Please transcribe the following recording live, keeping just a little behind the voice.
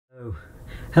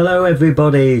Hello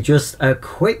everybody, just a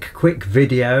quick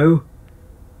video.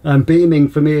 I'm beaming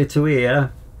from ear to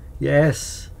ear.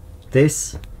 Yes,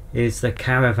 this is the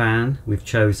caravan we've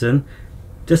chosen.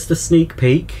 Just a sneak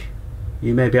peek.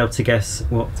 You may be able to guess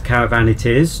what caravan it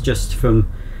is just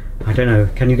from, I don't know,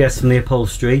 can you guess from the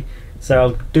upholstery? So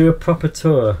I'll do a proper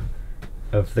tour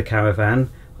of the caravan.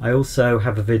 I also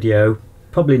have a video,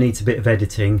 probably needs a bit of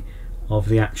editing, of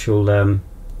the actual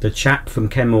the chap from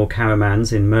Kenmore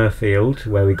Caravans in Murfield,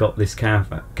 where we got this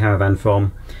caravan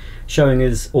from, showing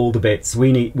us all the bits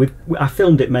we need. I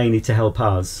filmed it mainly to help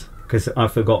us, because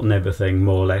I've forgotten everything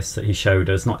more or less that he showed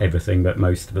us. Not everything, but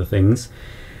most of the things.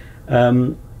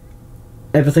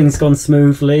 Everything's gone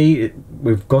smoothly.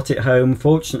 We've got it home.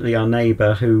 Fortunately, our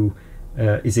neighbour who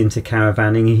is into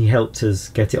caravanning, he helped us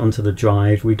get it onto the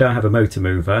drive. We don't have a motor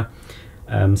mover,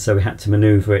 so we had to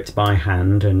manoeuvre it by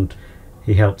hand, and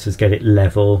he helped us get it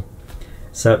level.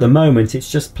 So at the moment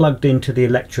it's just plugged into the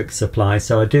electric supply.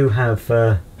 So I do have,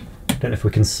 I don't know if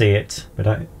we can see it,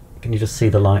 but can you just see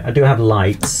the light? I do have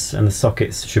lights and the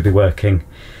sockets should be working.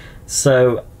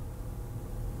 So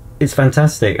it's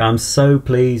fantastic. I'm so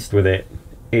pleased with it.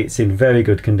 It's in very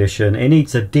good condition. It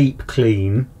needs a deep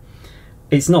clean.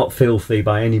 It's not filthy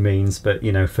by any means, but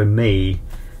you know, for me,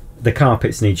 the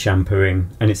carpets need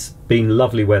shampooing, and it's been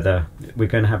lovely weather. We're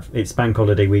going to have, it's bank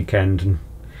holiday weekend, and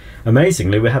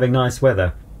amazingly we're having nice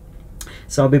weather.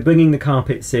 So I'll be bringing the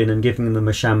carpets in and giving them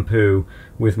a shampoo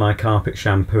with my carpet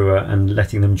shampooer and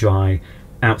letting them dry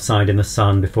outside in the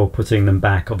sun before putting them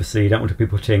back. Obviously you don't want to be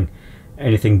putting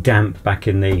anything damp back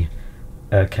in the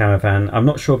caravan. I'm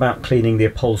not sure about cleaning the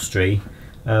upholstery.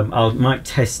 I might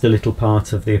test a little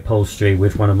part of the upholstery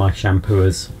with one of my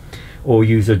shampooers, or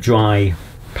use a dry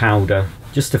powder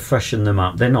just to freshen them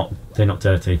up. They're not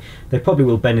dirty. They probably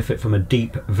will benefit from a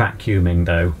deep vacuuming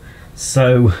though.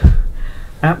 So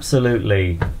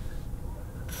absolutely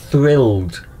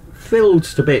thrilled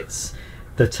to bits.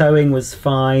 The towing was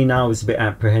fine. I was a bit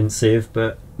apprehensive,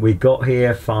 but we got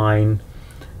here fine.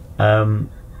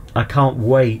 I can't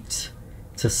wait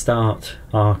to start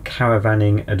our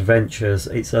caravanning adventures.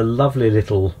 It's a lovely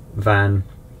little van.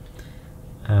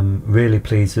 Really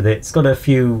pleased with it. It's got a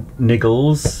few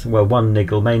niggles. Well, one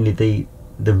niggle, mainly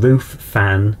the roof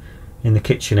fan in the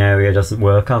kitchen area doesn't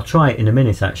work. I'll try it in a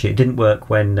minute actually. It didn't work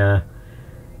when the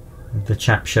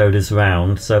chap showed us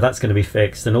around, so that's going to be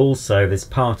fixed. And also there's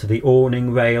part of the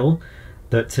awning rail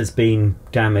that has been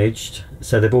damaged,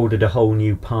 so they've ordered a whole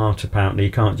new part apparently.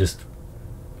 You can't just,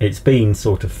 it's been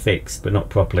sort of fixed but not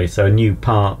properly, so a new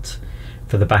part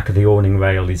for the back of the awning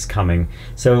rail is coming.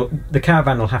 So the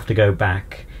caravan will have to go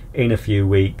back in a few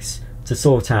weeks to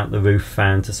sort out the roof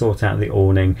fan, to sort out the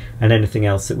awning, and anything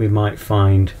else that we might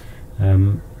find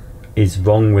is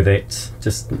wrong with it.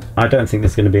 Just, I don't think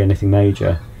there's going to be anything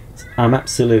major. I'm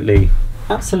absolutely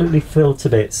thrilled to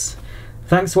bits.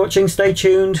 Thanks for watching. Stay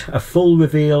tuned. A full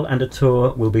reveal and a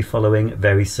tour will be following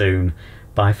very soon.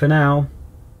 Bye for now.